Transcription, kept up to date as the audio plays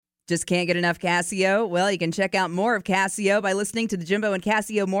Just can't get enough Casio? Well, you can check out more of Casio by listening to the Jimbo and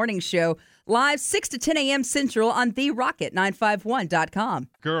Casio Morning Show live 6 to 10 a.m. Central on TheRocket951.com.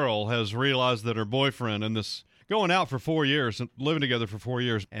 Girl has realized that her boyfriend and this going out for 4 years and living together for 4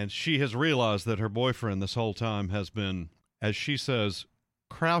 years, and she has realized that her boyfriend this whole time has been, as she says,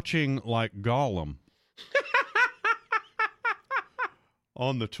 crouching like Gollum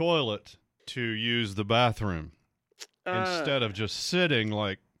on the toilet to use the bathroom instead of just sitting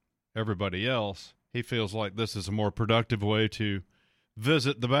like everybody else. He feels like this is a more productive way to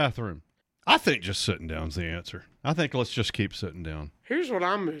visit the bathroom. I think just sitting down's the answer. I think let's just keep sitting down. Here's what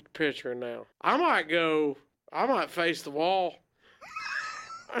I'm picturing now. I might face the wall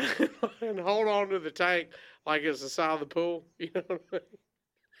and hold on to the tank like it's the side of the pool. You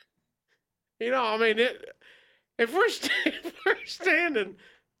know what I mean? If we're standing,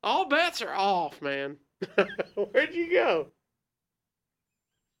 all bets are off, man. Where'd you go?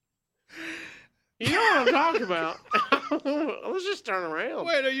 You know what I'm talking about. Let's just turn around.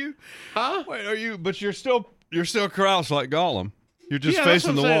 Wait, are you? Huh? Wait, are you? But you're still crouched like Gollum. You're just that's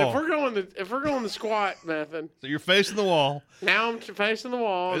facing the what I'm saying. wall. If we're going the squat method. So you're facing the wall. Now I'm facing the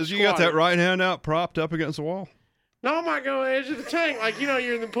wall. As you got that right hand out, propped up against the wall. No, I might go edge of the tank, like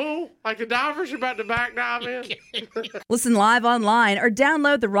you're in the pool, like the divers are about to back dive in. Listen live online or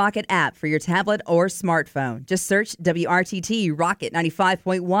download the Rocket app for your tablet or smartphone. Just search WRTT Rocket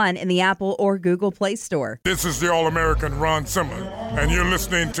 95.1 in the Apple or Google Play Store. This is the All-American Ron Simmons, and you're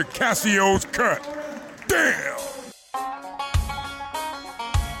listening to Casio's Cut. Damn!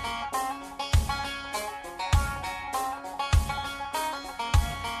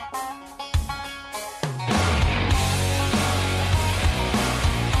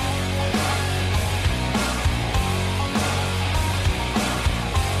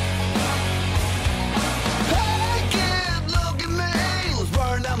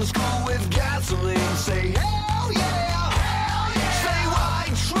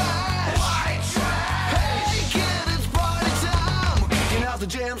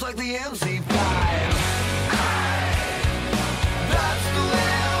 Jams like the MC5. That's the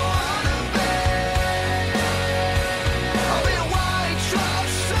way I wanna be. I'll be a white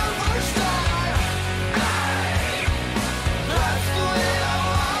trash superstar. That's the way I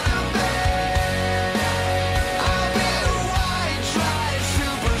wanna be. I'll be a white trash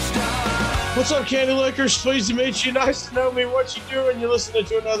superstar. What's up, Candy Lickers? Pleased to meet you. Nice to know me. What you doing? You're listening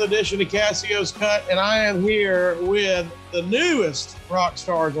to another edition of Casio's Cut, and I am here with the newest rock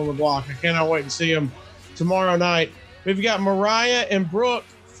stars on the block. I cannot wait to see them tomorrow night. We've got Mariah and Brooke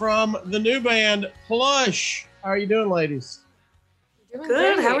from the new band Plush. How are you doing, ladies? Doing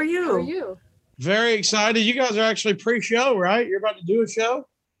Good. great. How are you? How are you? Very excited. You guys are actually pre-show, right? You're about to do a show?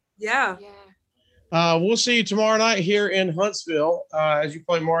 Yeah. Yeah. We'll see you tomorrow night here in Huntsville as you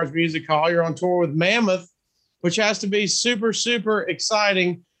play Mars Music Hall. You're on tour with Mammoth, which has to be super, super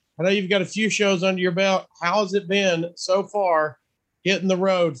exciting. I know you've got a few shows under your belt. How has it been so far hitting the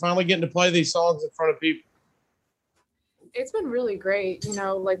road, finally getting to play these songs in front of people? It's been really great. We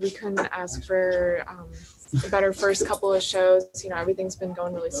couldn't ask for a better first couple of shows. Everything's been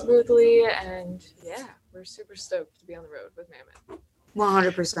going really smoothly. And yeah, we're super stoked to be on the road with Mammoth.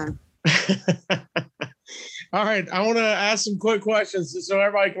 100%. All right. I want to ask some quick questions so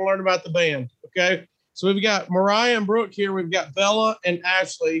everybody can learn about the band. Okay. So we've got Mariah and Brooke here. We've got Bella and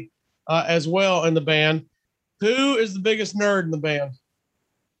Ashley as well in the band. Who is the biggest nerd in the band?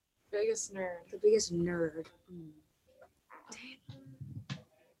 Biggest nerd. The biggest nerd.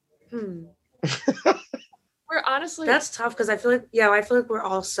 We're honestly. That's tough because I feel like we're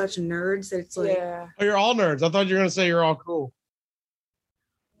all such nerds that it's like, Yeah. Oh, you're all nerds. I thought you were going to say you're all cool.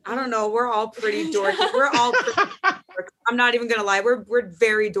 I don't know. We're all pretty dorky. We're all pretty dorky. I'm not even going to lie. We're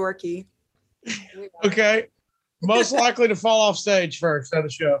very dorky. Okay. Most likely to fall off stage first at the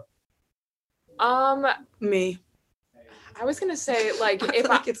show. Me. I was gonna say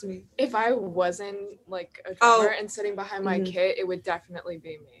It's me. if I wasn't like a drummer and sitting behind my kit, it would definitely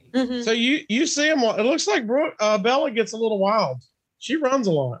be me. Mm-hmm. So you see him. It looks like Bella gets a little wild. She runs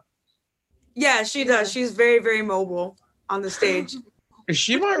a lot. Yeah, she does. She's very, very mobile on the stage.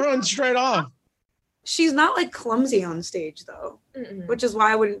 She might run straight off. She's not like clumsy on stage though, Mm-mm. which is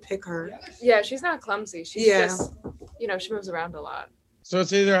why I wouldn't pick her. Yeah, she's not clumsy. She's just, she moves around a lot. So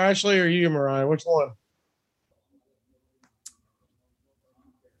it's either Ashley or you, Mariah. Which one?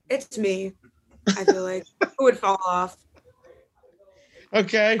 It's me. I feel like who would fall off.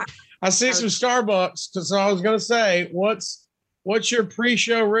 Okay. I see some Starbucks. So I was going to say, what's your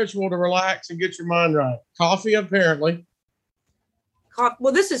pre-show ritual to relax and get your mind right? Coffee, apparently.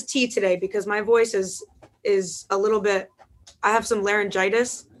 Well, this is tea today because my voice is a little bit. I have some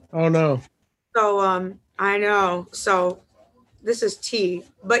laryngitis, Oh no. So I know. So this is tea.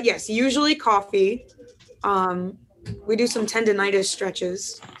 But yes, usually coffee. We do some tendonitis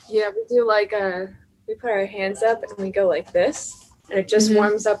stretches. Yeah, we do like we put our hands up and we go like this, and it just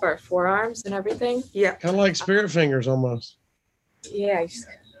warms up our forearms and everything. Yeah. Kind of like spirit fingers almost. Yeah. I just,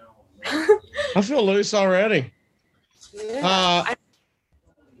 I feel loose already. yeah. Uh, I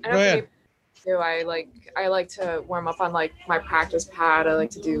go ahead. do. I like to warm up on like my practice pad. I like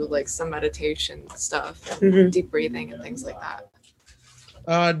to do like some meditation stuff, and deep breathing and things like that.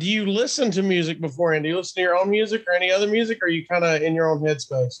 Do you listen to music beforehand? Do you listen to your own music or any other music, or are you kind of in your own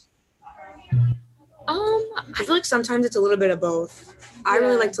headspace? I feel like sometimes it's a little bit of both. I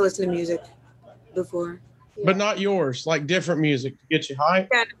really like to listen to music before. Yeah. But not yours, like different music to get you high.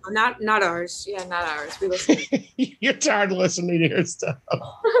 Yeah, no, not ours. Yeah, not ours. We listen. You're tired of listening to your stuff.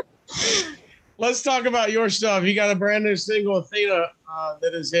 Let's talk about your stuff. You got a brand new single, Athena,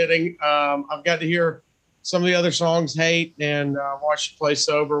 that is hitting. I've got to hear some of the other songs, Hate, and Watch You Play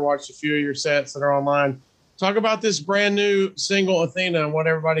Sober, watched a few of your sets that are online. Talk about this brand new single, Athena, and what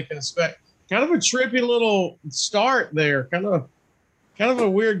everybody can expect. Kind of a trippy little start there. Kind of a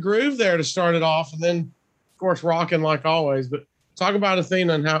weird groove there to start it off, and then, of course, rocking like always. But talk about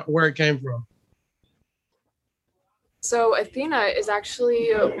Athena and where it came from. So Athena is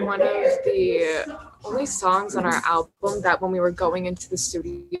actually one of the only songs on our album that when we were going into the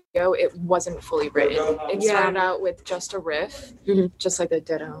studio, it wasn't fully written. It started out with just a riff, just like the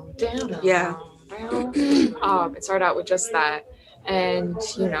down. Yeah. It started out with just that. And,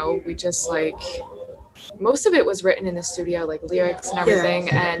 we just like, most of it was written in the studio, like lyrics and everything.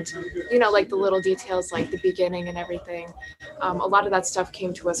 And, like the little details, like the beginning and everything. A lot of that stuff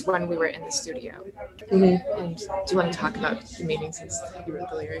came to us when we were in the studio. And do you want to talk about the meaning since you wrote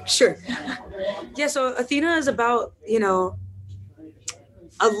the lyrics? Sure. Yeah, so Athena is about, a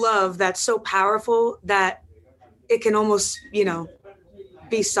love that's so powerful that it can almost,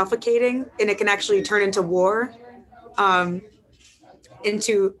 be suffocating, and it can actually turn into war,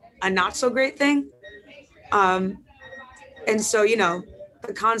 into a not so great thing. And so,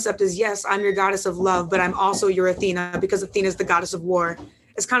 the concept is, yes, I'm your goddess of love, but I'm also your Athena because Athena is the goddess of war.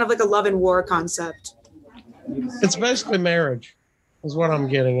 It's kind of like a love and war concept. It's basically marriage, is what I'm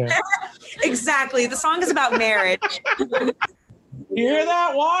getting at. Exactly. The song is about marriage. You hear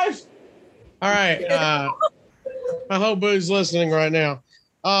that, wife? All right. I hope Boo's listening right now.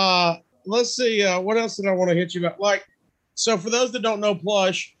 Let's see. What else did I want to hit you about? So for those that don't know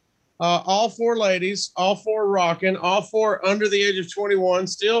Plush, all four ladies, all four rocking, all four under the age of 21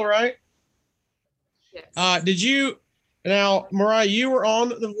 still, right? Yes. Did you, now, Mariah, you were on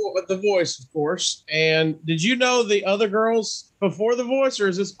the Voice, of course, and did you know the other girls before the Voice, or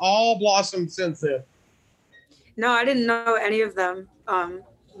is this all blossomed since then? No, I didn't know any of them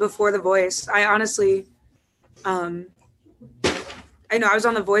before the Voice. I honestly, I know I was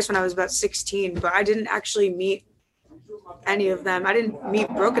on the Voice when I was about 16, but I didn't actually meet any of them. I didn't meet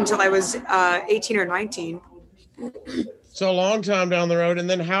Brooke until I was 18 or 19. So a long time down the road. And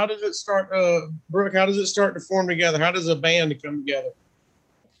then how does it start, Brooke, how does it start to form together? How does a band come together?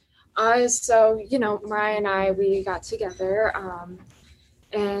 So, Mariah and I, we got together,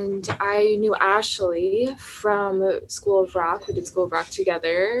 and I knew Ashley from School of Rock. We did School of Rock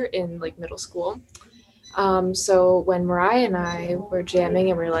together in like middle school. So when Mariah and I were jamming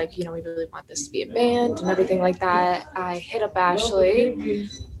and we were like, we really want this to be a band and everything like that, I hit up Ashley.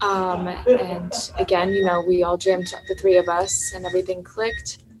 And again, we all jammed, the three of us, and everything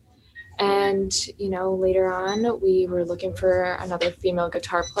clicked. And, later on, we were looking for another female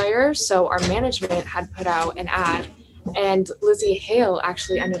guitar player. So our management had put out an ad, and Lizzie Hale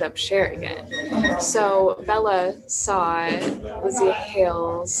actually ended up sharing it. So Bella saw Lizzie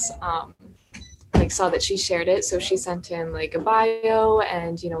Hale's, saw that she shared it, so she sent in like a bio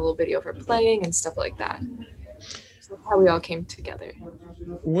and a little video of her playing and stuff like that. So that's how we all came together.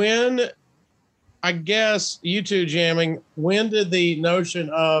 When, I guess, you two jamming, when did the notion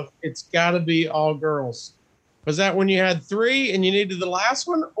of it's got to be all girls? Was that when you had three and you needed the last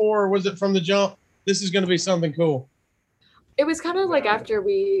one, or was it from the jump, this is going to be something cool? It was kind of like after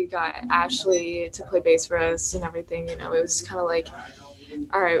we got Ashley to play bass for us and everything, it was kind of like,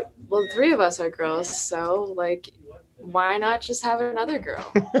 all right, well, three of us are girls, so like, why not just have another girl?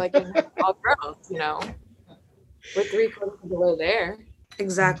 Like, all girls, we're 3/4 of the way there.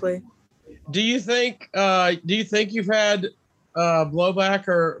 Exactly. Do you think you've had blowback,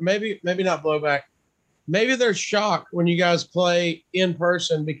 or maybe not blowback? Maybe there's shock when you guys play in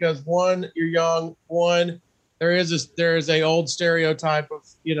person because one, you're young. One, there is a old stereotype of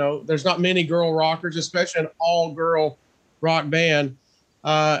there's not many girl rockers, especially an all girl rock band.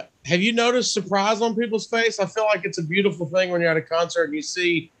 Have you noticed surprise on people's face? I feel like it's a beautiful thing when you're at a concert and you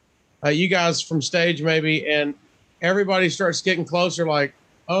see you guys from stage maybe, and everybody starts getting closer like,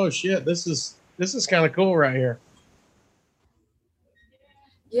 oh shit, this is kind of cool right here.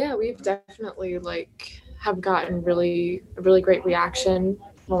 Yeah, we've definitely have gotten a really great reaction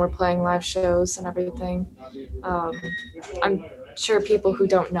when we're playing live shows and everything. I'm sure people who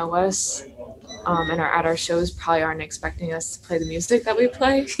don't know us and are at our shows probably aren't expecting us to play the music that we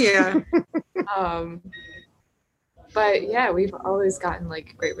play. Yeah. But yeah, we've always gotten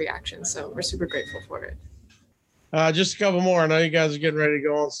great reaction, so we're super grateful for it. Just a couple more. I know you guys are getting ready to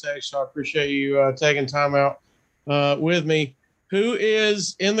go on stage, so I appreciate you taking time out with me. Who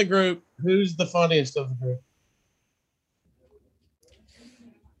is in the group? Who's the funniest of the group?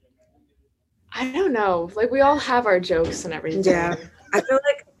 I don't know. We all have our jokes and everything. Yeah. I feel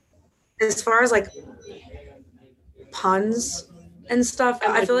like as far as puns and stuff,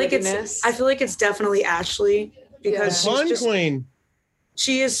 And, I feel like wittiness. it's definitely Ashley because Fun she's queen.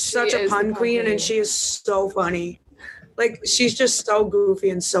 she is such a is the pun pun queen queen. and she is so funny. She's just so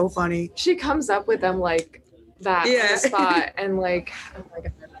goofy and so funny. She comes up with them that on Yeah. the spot, and oh my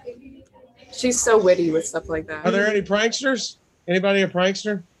God. She's so witty with stuff like that. Are there any pranksters? Anybody a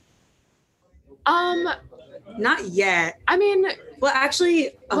prankster? Not yet. I mean, Well,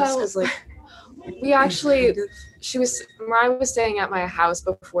 actually, Well, because we actually, Mariah was staying at my house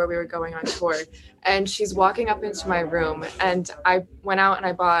before we were going on tour, and she's walking up into my room, and I went out and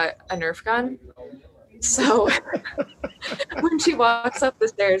I bought a Nerf gun. So when she walks up the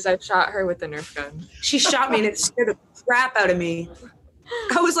stairs, I shot her with the Nerf gun. she shot me and it scared the crap out of me.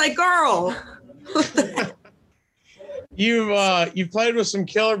 I was like, girl. You've played with some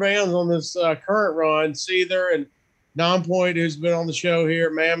killer bands on this current run, Seether and Nonpoint, who's been on the show here,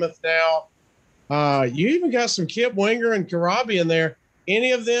 Mammoth now. You even got some Kip Winger and Karabi in there.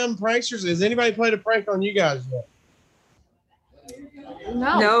 Any of them pranksters? Has anybody played a prank on you guys yet?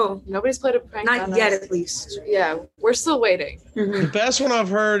 No. Nobody's played a prank Not on yet, us. at least. Yeah, we're still waiting. The best one I've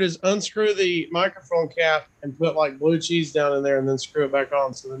heard is unscrew the microphone cap and put blue cheese down in there and then screw it back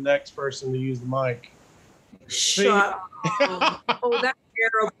on so the next person to use the mic. Shut up. Oh, that's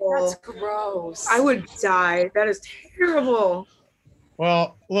terrible. That's gross. I would die. That is terrible.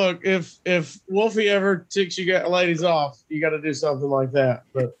 Well, look, if Wolfie ever ticks you ladies off, you got to do something like that.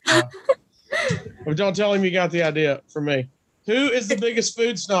 But don't tell him you got the idea from me. Who is the biggest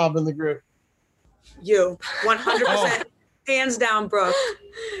food snob in the group? You. 100%. Hands down, Brooke.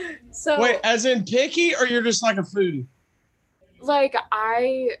 So Wait, as in picky, or you're just like a foodie?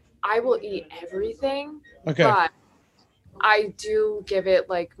 I will eat everything, Okay. but I do give it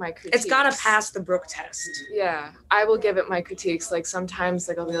my critiques. It's got to pass the Brooke test. Yeah, I will give it my critiques. Sometimes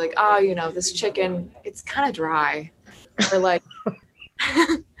I'll be like, oh, this chicken, it's kind of dry. Or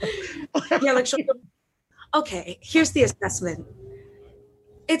Yeah, she'll go, okay, here's the assessment.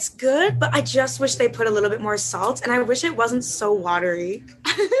 It's good, but I just wish they put a little bit more salt, and I wish it wasn't so watery.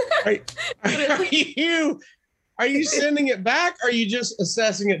 Are you sending it back, or are you just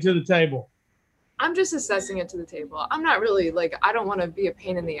assessing it to the table? I'm just assessing it to the table. I'm not really I don't want to be a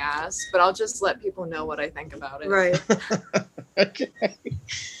pain in the ass, but I'll just let people know what I think about it. Right. Okay.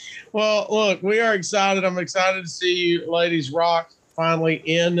 Well, look, we are excited. I'm excited to see you ladies rock finally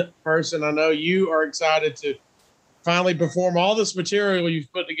in person. I know you are excited to finally perform all this material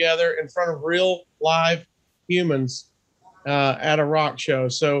you've put together in front of real live humans at a rock show.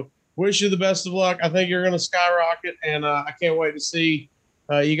 So wish you the best of luck. I think you're going to skyrocket, and I can't wait to see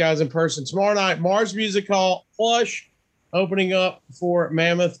you guys in person tomorrow night. Mars Music Hall, Plush, opening up for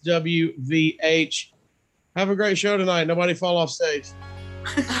Mammoth WVH. Have a great show tonight. Nobody fall off stage.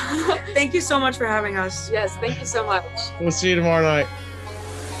 Thank you so much for having us. Yes, thank you so much. We'll see you tomorrow night.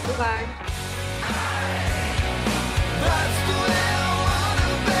 Bye-bye.